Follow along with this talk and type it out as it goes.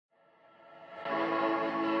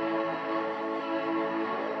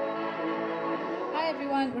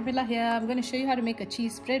everyone, Urmila here. I'm going to show you how to make a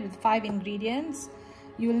cheese spread with 5 ingredients.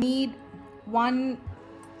 You'll need 1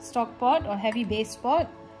 stock pot or heavy base pot,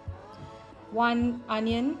 1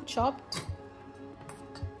 onion chopped,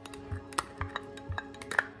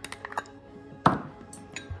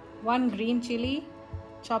 1 green chili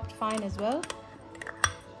chopped fine as well.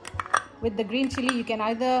 With the green chili you can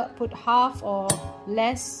either put half or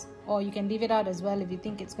less, or you can leave it out as well if you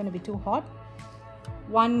think it's going to be too hot.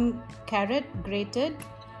 1 carrot grated,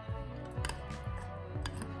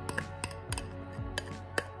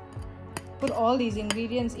 put all these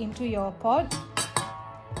ingredients into your pot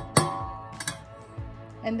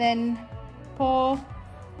and then pour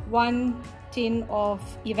 1 tin of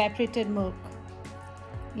evaporated milk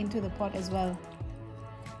into the pot as well.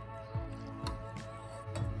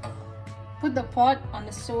 Put the pot on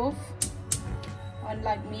the stove on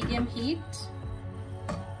like medium heat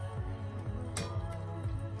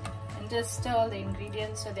and just stir all the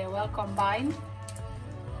ingredients so they're well combined,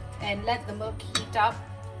 and let the milk heat up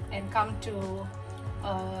and come to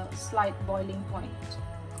a slight boiling point.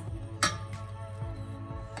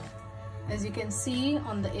 As you can see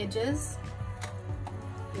on the edges,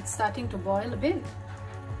 it's starting to boil a bit.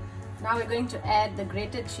 Now we're going to add the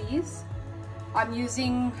grated cheese. I'm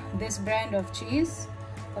using this brand of cheese.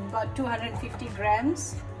 I've got 250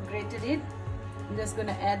 grams, grated it. I'm just going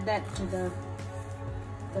to add that to the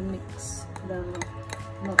mix, the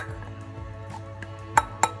milk.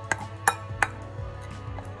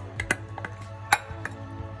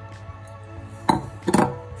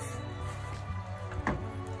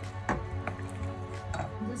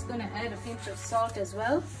 I'm just going to add a pinch of salt as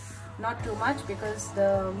well. Not too much because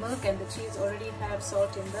the milk and the cheese already have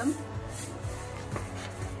salt in them.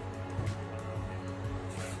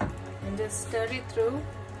 And just stir it through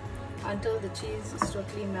until the cheese is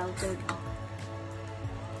totally melted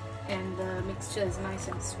and the mixture is nice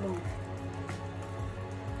and smooth.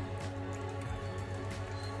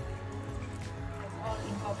 It's all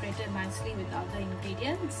incorporated nicely with the other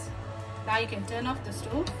ingredients. Now you can turn off the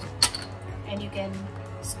stove and you can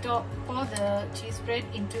pour the cheese spread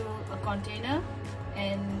into a container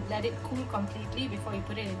and let it cool completely before you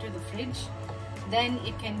put it into the fridge. Then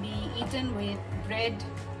it can be eaten with bread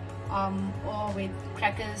or with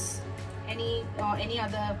crackers, any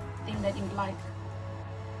other thing that you'd like.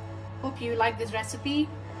 Hope you like this recipe.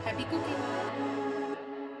 Happy cooking!